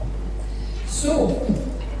So,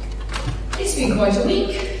 it's been quite a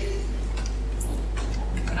week.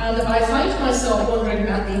 And I find myself wondering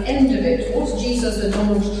at the end of it, was Jesus the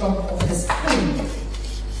Donald Trump of his time?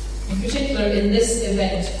 In particular in this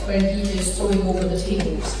event when he is throwing over the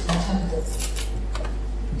tables in the temple.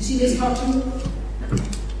 You see this cartoon?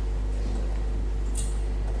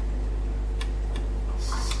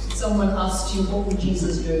 Someone asked you, what would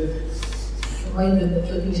Jesus do? Remind them that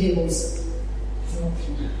flipping tables is an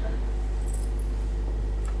option.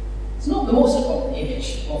 It's not the most common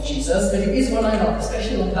image of Jesus, but it is one I love,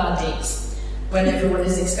 especially on bad days, when everyone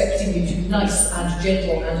is expecting you to be nice and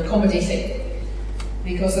gentle and accommodating,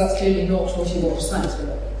 because that's clearly not what he was thanks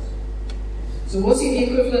for. So was he the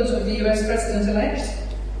equivalent of the US President-elect?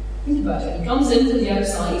 Think about it. He comes in from the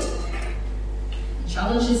outside, he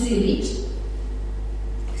challenges the elite,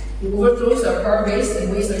 he overthrows their power base in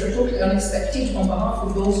ways that are totally unexpected on behalf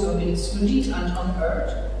of those who have been excluded and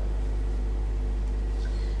unheard.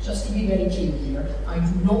 Just to be very clear here, I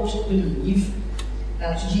do not believe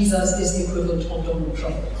that Jesus is the equivalent of Donald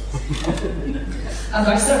Trump. And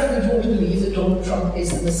I certainly don't believe that Donald Trump is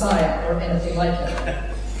the Messiah or anything like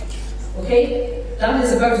it. Okay? That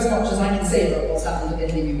is about as much as I can say about what's happened in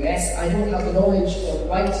the US. I don't have the knowledge or the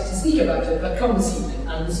right to speak about it, but come this evening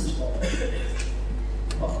and listen to it.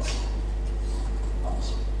 But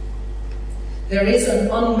there is an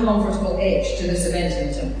uncomfortable edge to this event in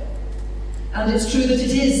the temple. And it's true that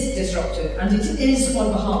it is disruptive, and it is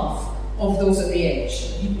on behalf of those at the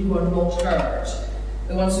edge, people who are not heard,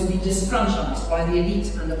 the ones who've been disenfranchised by the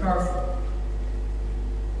elite and the powerful.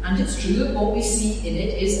 And it's true that what we see in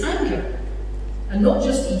it is anger. And not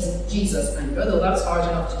just Jesus' anger, though that's hard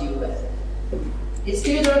enough to deal with. It's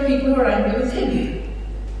clear there are people who are angry with him.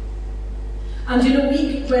 And in a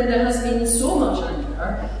week when there has been so much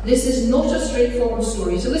anger, this is not a straightforward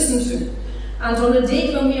story to listen to. And on a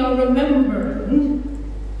day when we are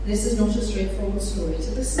remembering, this is not a straightforward story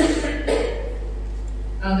to listen to.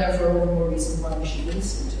 And therefore all the more reason why we should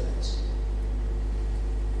listen to it.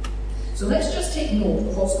 So let's just take note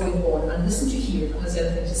of what's going on and listen to hear if it has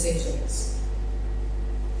anything to say to us.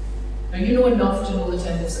 Now you know enough to know the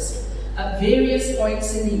temple system. At various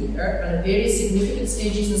points in the year and at various significant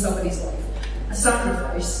stages in somebody's life, a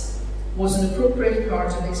sacrifice was an appropriate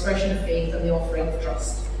part of the expression of faith and the offering of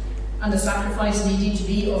trust. And the sacrifice needed to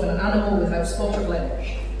be of an animal without spot or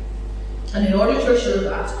blemish. And in order to assure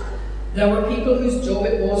that, there were people whose job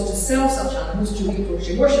it was to sell such animals to the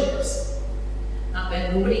approaching worshippers. That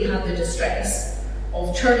meant nobody had the distress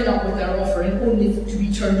of turning up with their offering only to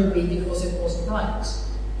be turned away because it wasn't right.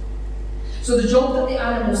 So the job that the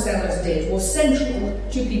animal sellers did was central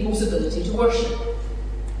to people's ability to worship.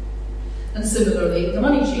 And similarly, the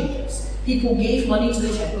money changers. People gave money to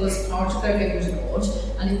the temple as part of their giving to God,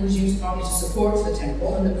 and it was used partly to support the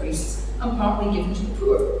temple and the priests, and partly given to the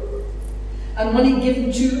poor. And money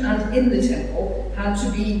given to and in the temple had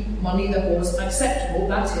to be money that was acceptable,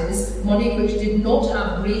 that is, money which did not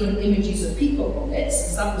have graven images of people on it,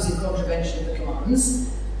 since that was in contravention of the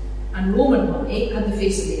commands, and Roman money had the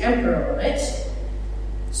face of the emperor on it.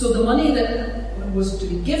 So the money that was to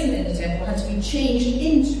be given in the temple had to be changed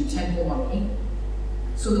into temple money,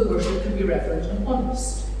 so that worship could be reverent and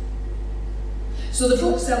honest. So the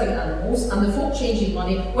folk selling animals and the folk changing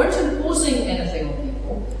money weren't imposing anything on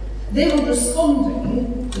people. They were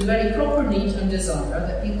responding to the very proper need and desire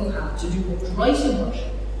that people had to do what was right in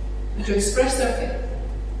worship, to express their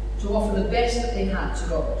faith, to offer the best that they had to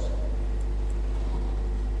God.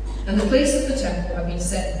 And the place of the temple had been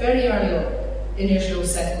set very early on in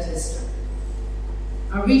Israel's second history.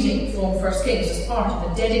 Our reading from 1 Kings was part of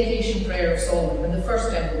the dedication prayer of Solomon when the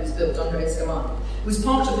first temple was built under his command. It was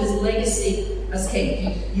part of his legacy as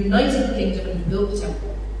king. He united the kingdom and built the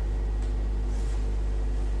temple.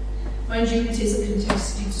 Mind you, it is a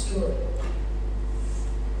contested story.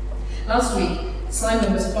 Last week,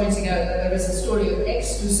 Simon was pointing out that there is a story of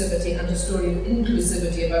exclusivity and a story of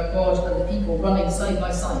inclusivity about God and the people running side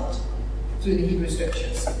by side through the Hebrew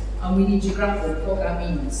Scriptures. And we need to grapple with what that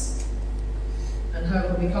means. And how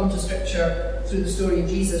when we come to Scripture through the story of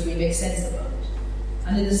Jesus, we make sense of that.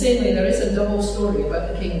 And in the same way, there is a double story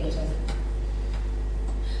about the king and the temple.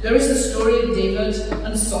 There is the story of David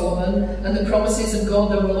and Solomon and the promises of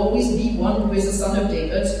God there will always be one who is the son of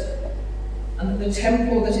David, and that the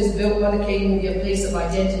temple that is built by the king will be a place of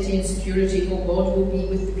identity and security, for God will be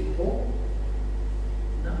with the people.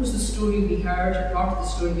 And that was the story we heard, part of the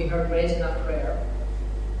story we heard read in that prayer.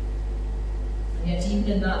 And yet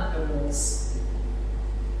even in that there was,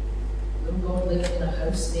 will God live in a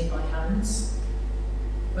house made by hands?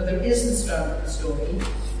 But there is the strand of the story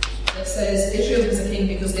that says Israel is a king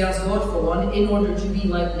because they asked God for one in order to be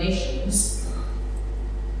like nations,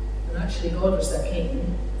 and actually God was their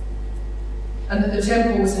king, and that the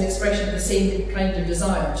temple was an expression of the same kind of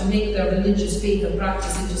desire, to make their religious faith and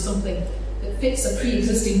practice into something that fits a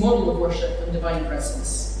pre-existing model of worship and divine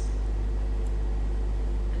presence,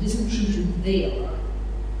 and isn't true to who they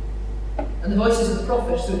are. And the voices of the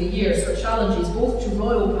prophets through the years were challenges both to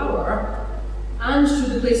royal power and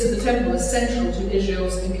to the place of the temple as central to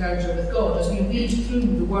Israel's encounter with God. As we read through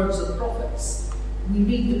the words of the prophets, we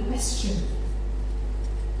read the question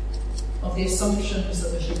of the assumptions that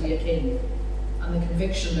there should be a king and the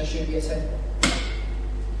conviction there should be a temple.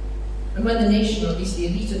 And when the nation, or at least the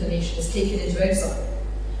elite of the nation, is taken into exile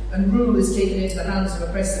and rule is taken into the hands of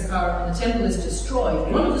oppressive power and the temple is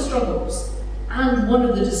destroyed, one of the struggles and one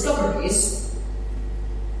of the discoveries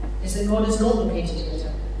is that God is not located in the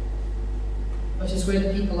temple, but is where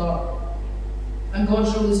the people are. And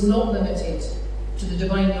God's rule is not limited to the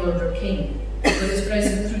divinely ordered king, but is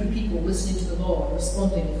present through the people listening to the law and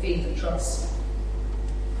responding in faith and trust.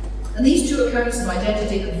 And these two accounts of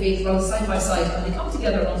identity and faith run side by side, and they come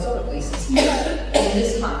together amongst other places here in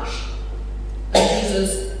this clash as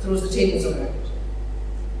Jesus throws the tables around.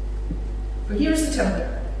 For here is the temple,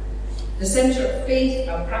 the centre of faith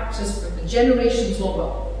and practice for the generations long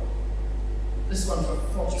up. This one for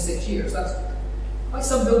 46 years. That's quite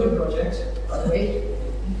some building project, by the way.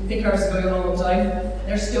 You think ours is going on a long time.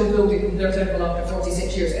 They're still building their temple after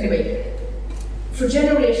 46 years. Anyway, for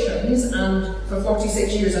generations and for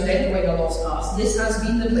 46 years and echoing a lost past, this has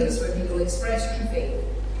been the place where people express true faith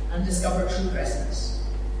and discover true presence.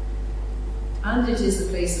 And it is the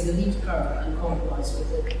place of elite power and compromise with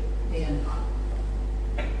the empire.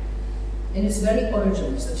 In its very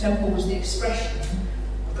origins, the temple was the expression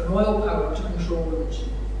of the royal power to control religion.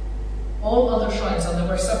 All other shrines, and there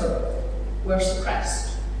were several, were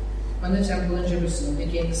suppressed when the temple in Jerusalem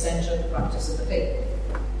became the centre of the practice of the faith.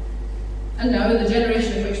 And now, in the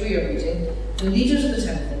generation of which we are reading, the leaders of the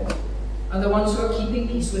temple are the ones who are keeping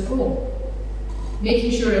peace with Rome,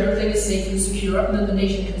 making sure everything is safe and secure and that the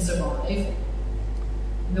nation can survive,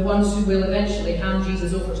 and the ones who will eventually hand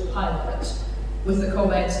Jesus over to Pilate with the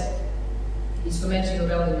comment, he's fomenting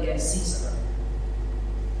rebellion against Caesar,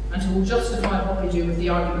 and who will justify what we do with the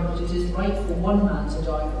argument that it is right for one man to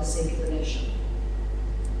die for the sake of the nation.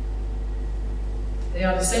 They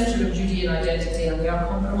are the centre of Judean identity, and they are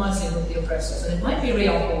compromising with the oppressors. And it might be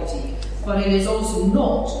reality, but it is also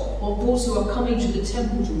not what those who are coming to the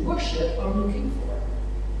temple to worship are looking for.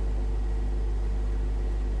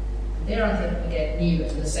 And there, I think, we get nearer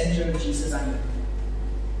to the centre of Jesus' anger.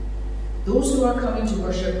 Those who are coming to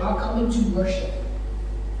worship are coming to worship.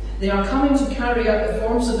 They are coming to carry out the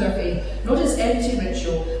forms of their faith, not as empty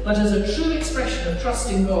ritual, but as a true expression of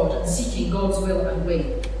trusting God and seeking God's will and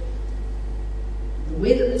way. The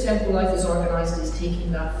way that the temple life is organised is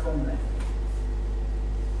taking that from them.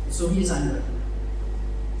 So he is angry.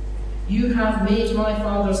 You have made my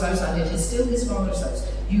father's house, and it is still his father's house.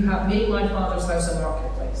 You have made my father's house a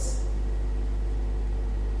marketplace.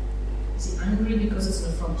 Is he angry because it's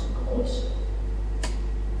an affront to God?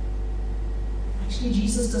 Actually,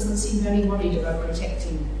 Jesus doesn't seem very worried about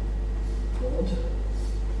protecting God,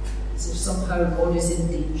 as if somehow God is in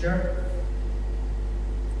danger.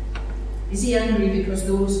 Is he angry because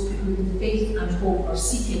those who in faith and hope are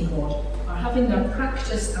seeking God are having their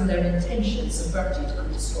practice and their intentions subverted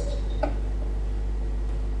and distorted?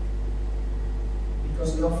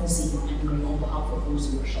 Because we often see him angry on behalf of those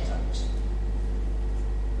who are shut out.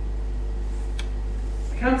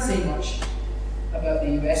 I can't say much about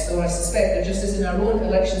the US, though I suspect that just as in our own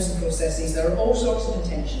elections and processes, there are all sorts of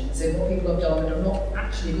intentions in what people have done that are not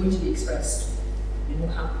actually going to be expressed in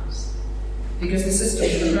what happens. Because the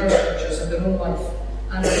systems and power structures of their own life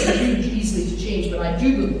and are huge, easily to change. But I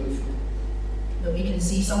do believe that we can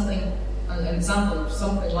see something, an example of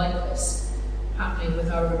something like this happening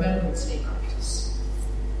with our Remembrance Day practice.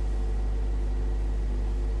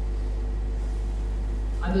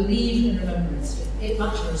 I believe in Remembrance Day. It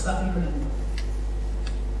matters that we remember.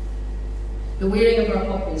 The wearing of our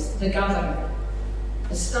poppies, the gathering,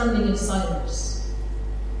 the standing in silence,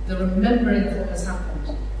 the remembering of what has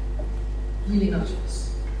happened, really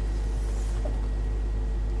matters.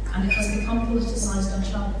 And it has become politicised and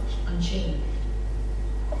challenged and changed.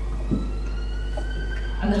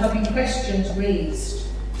 And there have been questions raised.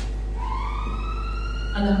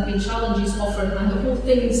 And there have been challenges offered, and the whole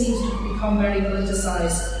thing seems to have become very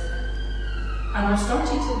politicised. And I'm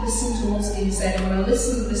starting to listen to what's being said, and when I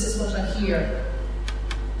listen, this is what I hear.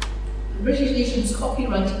 The British nation is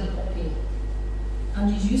copyrighting the poppy,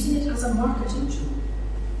 and is using it as a marketing tool.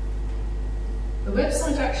 The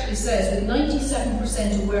website actually says, with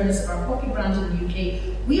 97% awareness of our poppy brand in the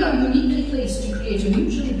UK, we are uniquely placed to create a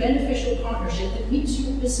mutually beneficial partnership that meets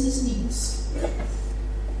your business needs.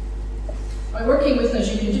 By working with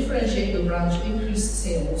us, you can differentiate your brand to increase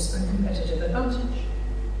sales and competitive advantage.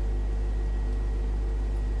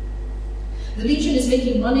 The Legion is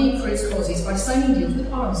making money for its causes by signing deals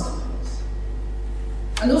with arms companies.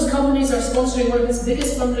 And those companies are sponsoring one of its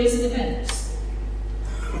biggest fundraising events.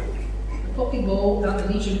 The Poppy Ball that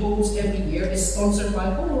the Legion holds every year is sponsored by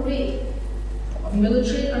a whole array of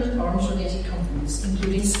military and arms-related companies,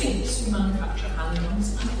 including Sphinx, who manufacture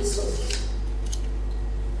handguns and pistols.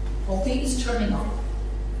 Poppy is turning up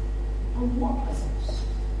on war presents.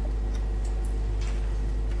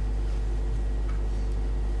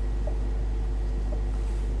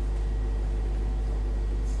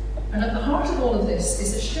 And at the heart of all of this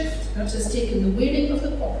is a shift that has taken the wearing of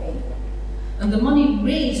the poppy and the money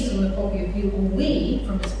raised from the poppy appeal away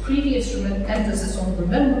from its previous emphasis on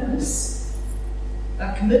remembrance,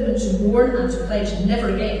 that commitment to mourn and to pledge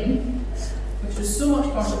never again, which was so much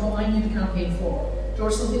part of what I knew the campaign for,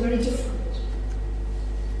 towards something very different.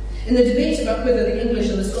 In the debate about whether the English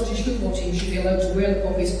and the Scottish football team should be allowed to wear the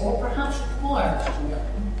poppies or perhaps required to wear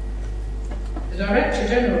them, the Director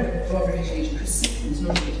General of the British Legion, Chris Seekins,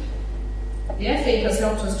 noted, the FA has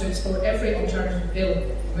helped us to explore every alternative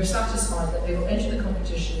available. We're satisfied that they will enter the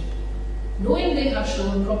competition knowing they have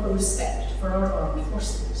shown proper respect for our armed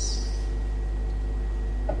forces.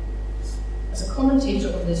 As a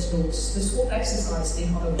commentator on this notes, this whole exercise,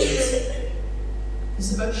 in other words,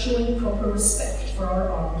 is about showing proper respect for our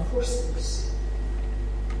armed forces.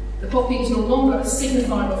 The poppy is no longer a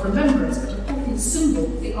signifier of remembrance, but a potent symbol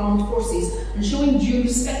of the armed forces and showing due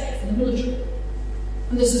respect for the military.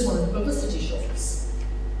 And this is one of the publicity shots.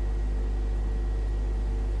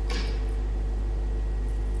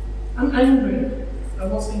 I'm angry at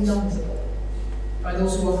what's being done with the poppy by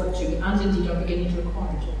those who offer it to me, and indeed are beginning to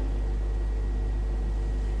require it.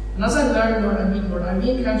 And as I learn more and read more, I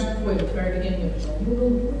re-encounter the poem at the very beginning of it all. You know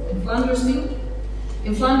the poem. In Flanders Field.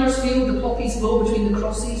 In Flanders Field, the poppies blow between the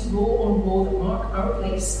crosses, row on row that mark our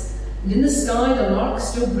place. And in the sky, the lark,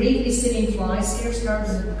 still bravely singing, flies, scarce heard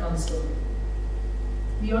in the gunstone.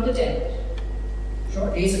 We are the dead.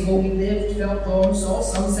 Short days ago we lived, felt dawn, saw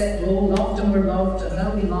sunset glow, loved and were loved, and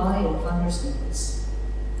now we lie in Flanders Fields.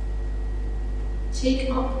 Take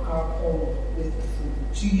up our call with the fool.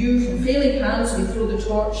 To you, from failing hands, we throw the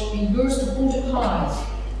torch, be yours to hold it high.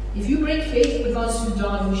 If you break faith with us who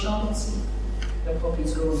die, we shall not see their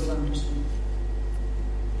poppies grow in Flanders Field.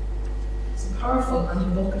 It's a powerful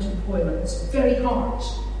and evocative poem, and its very heart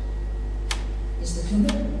is the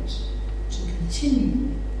commitment to continue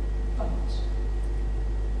fight.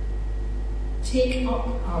 Take up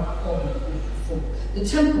our call with the fool. The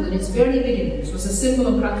temple, in its very beginnings, was a symbol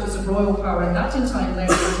and practice of royal power, and that in time led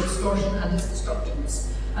to its extortion and its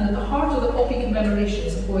destructiveness. And at the heart of the poppy commemoration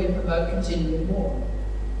is a poem about continuing war.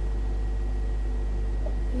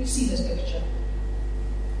 Can you see this picture?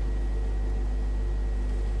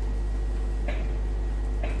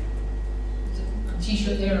 There's a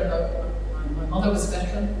t-shirt there about my mother was a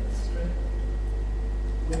veteran.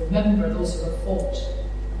 We remember those who have fought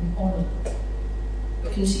and honour them.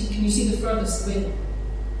 But can you see the furthest away?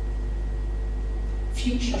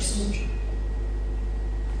 Future soldier.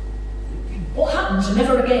 What happened to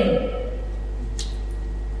never again?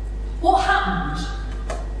 What happened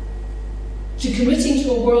to committing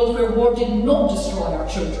to a world where war did not destroy our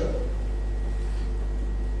children?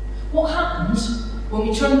 What happened when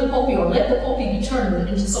we turned the poppy, or let the poppy be turned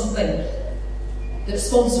into something that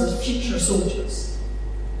sponsors future soldiers?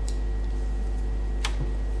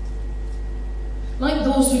 Like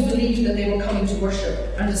those who believed that they were coming to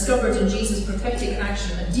worship and discovered in Jesus' prophetic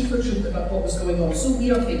action a deeper truth about what was going on, so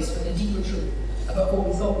we are faced with a deeper truth about what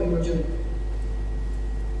we thought we were doing.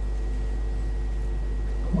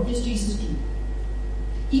 And what does Jesus do?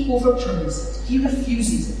 He overturns it. He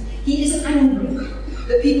refuses it. He is angry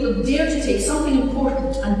that people have dared to take something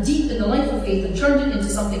important and deep in the life of faith and turned it into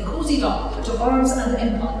something cozied up to arms and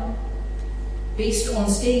empire, based on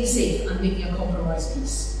staying safe and making a compromised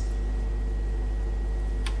peace.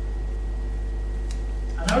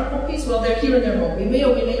 And our poppies, well, they're here in their home. We may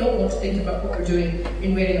or we may not want to think about what we're doing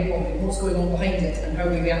in wearing a poppy, what's going on behind it, and how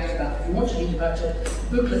we react to that. If you want to read about it,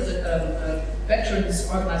 a booklet that veterans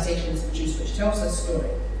organisations produced, which tells this story.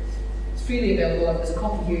 It's freely available. There's a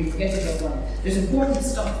copy here. You can get it online. There's important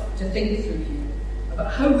stuff to think through here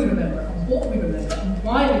about how we remember, and what we remember, and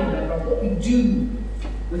why we remember, and what we do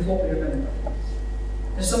with what we remember.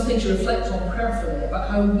 There's something to reflect on prayerfully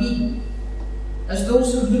about how we, as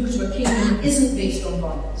those who look to a kingdom that isn't based on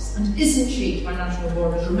violence and isn't shaped by national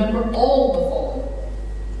borders, remember all the fallen,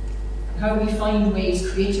 and how we find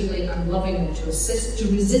ways creatively and lovingly to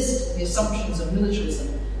resist the assumptions of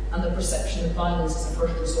militarism and the perception that violence is a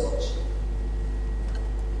first resort.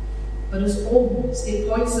 But as always, it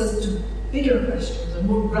points us to bigger questions and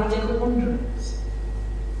more radical wonderings.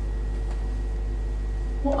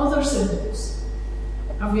 What other symbols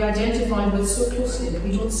have we identified with so closely that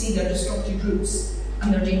we don't see their destructive roots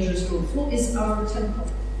and their dangerous growth? What is our temple?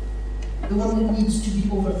 The one that needs to be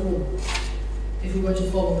overthrown if we were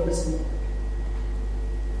to follow the risen Lord.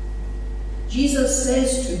 Jesus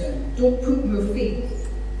says to them, don't put your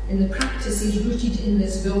faith in the practices rooted in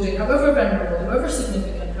this building, however venerable, however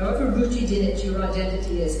significant, however rooted in it your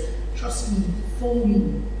identity is. Trust me, follow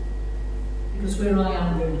me, because where I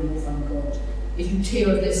am, there you will find God. If you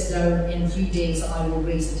tear this down in 3 days, I will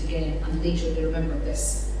raise it again. And later they remembered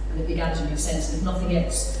this, and it began to make sense. And if nothing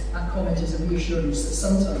else, that comment is a reassurance that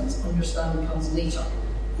sometimes understanding comes later.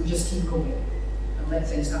 We just keep going and let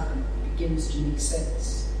things happen. It begins to make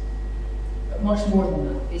sense. But much more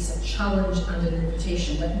than that, it's a challenge and an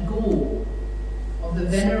invitation. Let go of the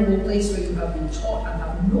venerable place where you have been taught and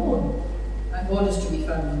have known that God is to be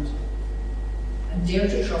found, and dare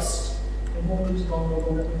to trust in what moves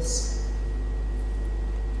vulnerable at risk.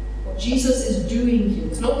 What Jesus is doing here,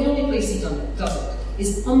 it's not the only place he does it,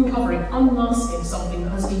 is uncovering, unmasking something that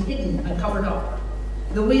has been hidden and covered up.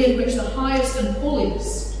 The way in which the highest and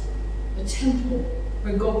holiest, the temple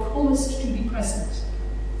where God promised to be present,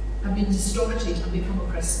 have been distorted and become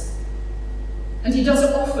oppressive. And he does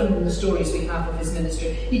it often in the stories we have of his ministry.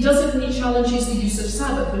 He does it when he challenges the use of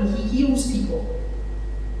Sabbath, when he heals people.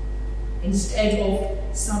 Instead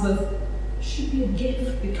of Sabbath should be a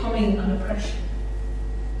gift becoming an oppression.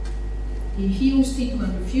 He heals people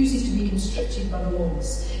and refuses to be constricted by the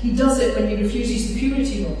laws. He does it when he refuses the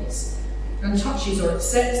purity laws and touches or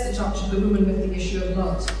accepts the touch of the woman with the issue of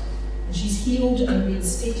blood. And she's healed and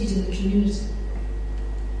reinstated in the community.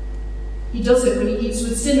 He does it when he eats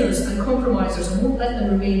with sinners and compromisers and won't let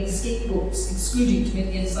them remain scapegoats, excluding to make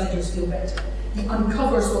the insiders feel better. He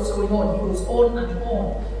uncovers what's going on. He goes on and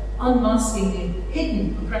on, unmasking the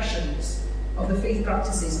hidden oppressions of the faith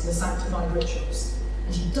practices of the sanctified rituals.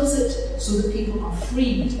 And he does it so that people are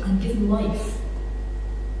freed and given life.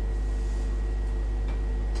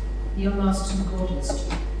 He unmasks who God is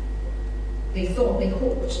too. They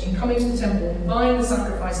hoped, in coming to the temple, in buying the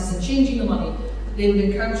sacrifices and changing the money, that they would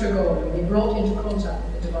encounter God and be brought into contact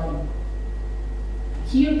with the divine.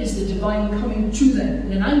 Here is the divine coming to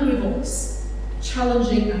them in an angry voice,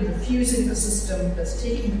 challenging and refusing a system that's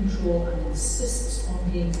taking control and insists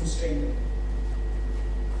on being constrained.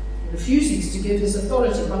 He refuses to give his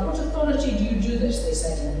authority. By what authority do you do this? They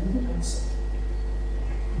said, and he wouldn't answer.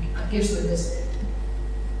 That gives them this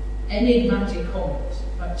enigmatic comment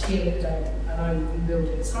about tear it down and I will rebuild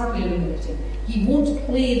it. It's hardly illuminating. He won't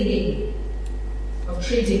play the game of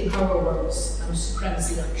trading power words and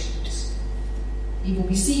supremacy actions. He will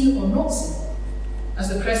be seen or not seen as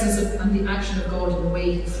the presence of and the action of God in the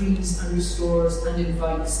way he frees and restores and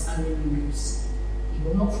invites and renews. He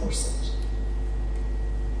will not force it.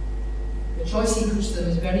 The choice he puts to them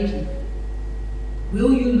is very clear.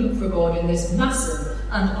 Will you look for God in this massive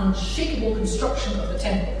and unshakable construction of the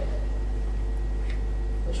temple,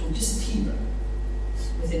 which will disappear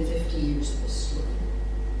within 50 years of this story?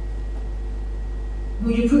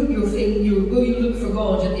 Will you put your faith, will you look for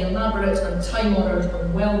God in the elaborate and time-honoured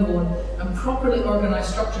and well-known and properly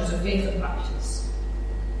organised structures of faith and practice?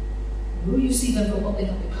 Will you see them for what they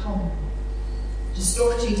have become,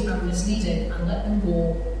 distorted and misleading, and let them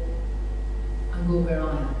go and go where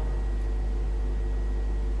I am?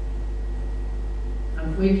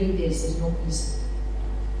 And where he is not easy.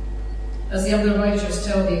 As the other writers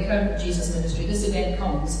tell the account of Jesus' ministry, this event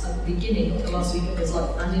comes at the beginning of the last week of his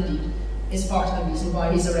life, and indeed is part of the reason why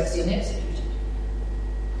he's arrested and executed.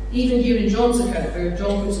 Even here in John's account, where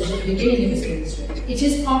John puts it at the beginning of his ministry, it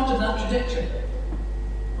is part of that trajectory,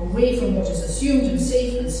 away from what is assumed and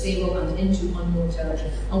safe and stable and into unknown territory.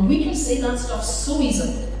 And we can say that stuff so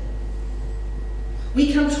easily.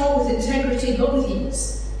 We can talk with integrity, not with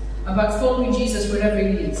ease, about following Jesus wherever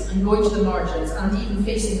he leads and going to the margins and even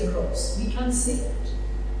facing the cross. We can say it.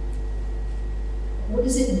 But what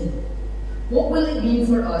does it mean? What will it mean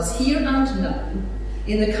for us here and now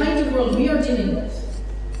in the kind of world we are dealing with,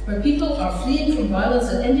 where people are fleeing from violence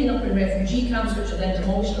and ending up in refugee camps which are then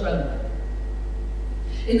demolished around them?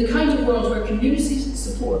 In the kind of world where community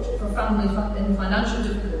support for family in financial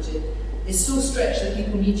difficulty is so stretched that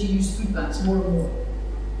people need to use food banks more and more,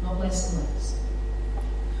 not less and less.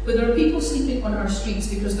 Where there are people sleeping on our streets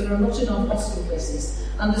because there are not enough hostel places,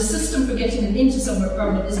 and the system for getting them into somewhere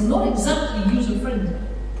permanent is not exactly user-friendly,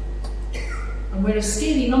 and where a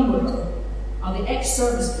scary number are the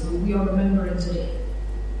ex-service people we are remembering today.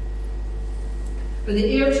 But the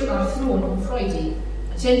heir to our throne on Friday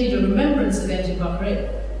attended a remembrance event in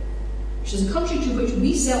Bahrain, which is a country to which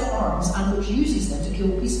we sell arms and which uses them to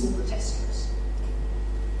kill peaceful protesters.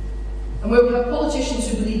 And where we have politicians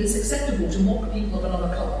who believe it's acceptable to mock people of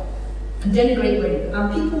another colour and denigrate women,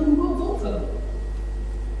 and people who will vote for them.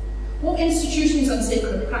 What institutions and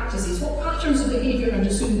sacred practices, what patterns of behaviour and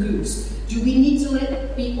assumed goods do we need to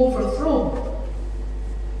let be overthrown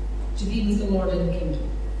to be with the Lord in the kingdom?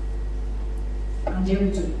 And dare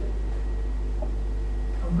we do?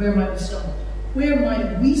 And where might we start? Where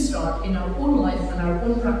might we start in our own life and our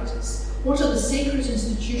own practice? What are the sacred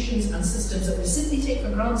institutions and systems that we simply take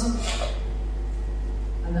for granted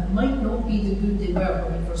and that might not be the good they were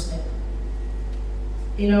when we first met them?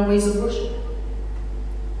 In our ways of worship,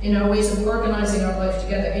 in our ways of organising our life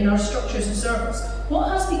together, in our structures of service. What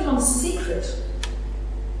has become sacred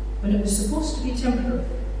when it was supposed to be temporary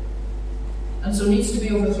and so needs to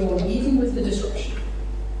be overthrown even with the disruption?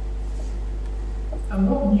 And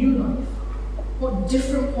what new life, what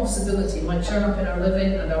different possibility might turn up in our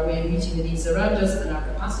living and our way of meeting the needs around us and our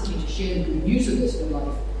capacity to share the good news of this new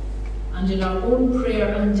life and in our own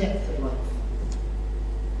prayer and depth of life?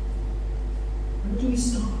 Where do we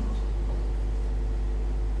start?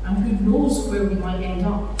 And who knows where we might end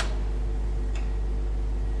up?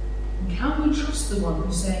 And can we trust the one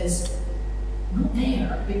who says, not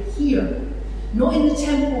there, but here, not in the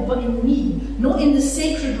temple, but in me, not in the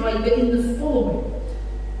sacred rite, but in the following,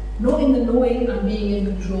 not in the knowing and being in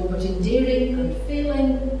control, but in daring and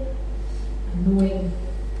failing and knowing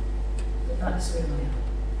that that's where I am?